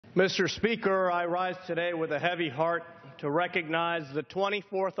Mr. Speaker, I rise today with a heavy heart to recognize the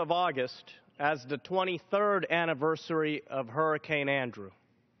 24th of August as the 23rd anniversary of Hurricane Andrew.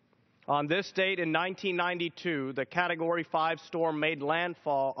 On this date in 1992, the Category 5 storm made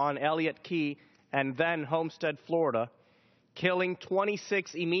landfall on Elliott Key and then Homestead, Florida, killing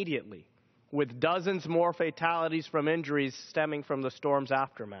 26 immediately, with dozens more fatalities from injuries stemming from the storm's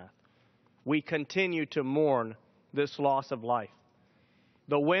aftermath. We continue to mourn this loss of life.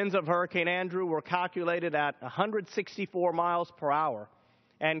 The winds of Hurricane Andrew were calculated at 164 miles per hour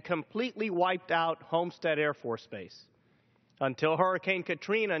and completely wiped out Homestead Air Force Base. Until Hurricane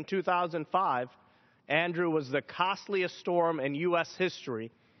Katrina in 2005, Andrew was the costliest storm in U.S.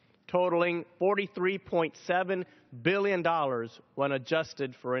 history, totaling $43.7 billion when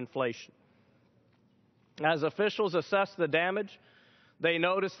adjusted for inflation. As officials assessed the damage, they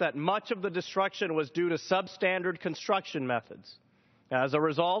noticed that much of the destruction was due to substandard construction methods. As a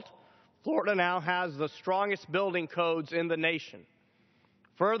result, Florida now has the strongest building codes in the nation.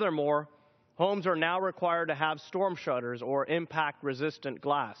 Furthermore, homes are now required to have storm shutters or impact-resistant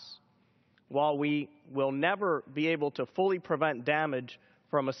glass. While we will never be able to fully prevent damage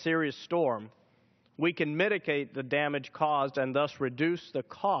from a serious storm, we can mitigate the damage caused and thus reduce the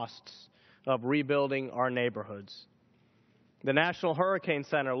costs of rebuilding our neighborhoods. The National Hurricane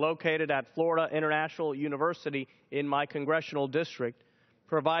Center, located at Florida International University in my congressional district,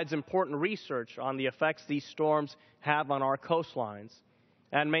 provides important research on the effects these storms have on our coastlines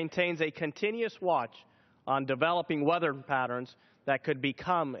and maintains a continuous watch on developing weather patterns that could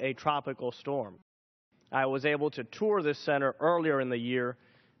become a tropical storm. I was able to tour this center earlier in the year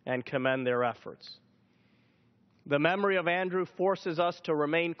and commend their efforts. The memory of Andrew forces us to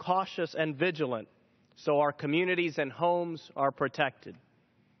remain cautious and vigilant so our communities and homes are protected.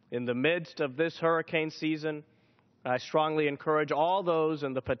 In the midst of this hurricane season, I strongly encourage all those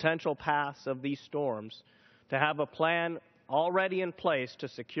in the potential paths of these storms to have a plan already in place to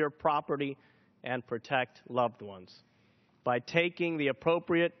secure property and protect loved ones. By taking the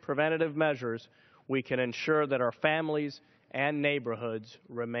appropriate preventative measures, we can ensure that our families and neighborhoods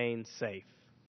remain safe.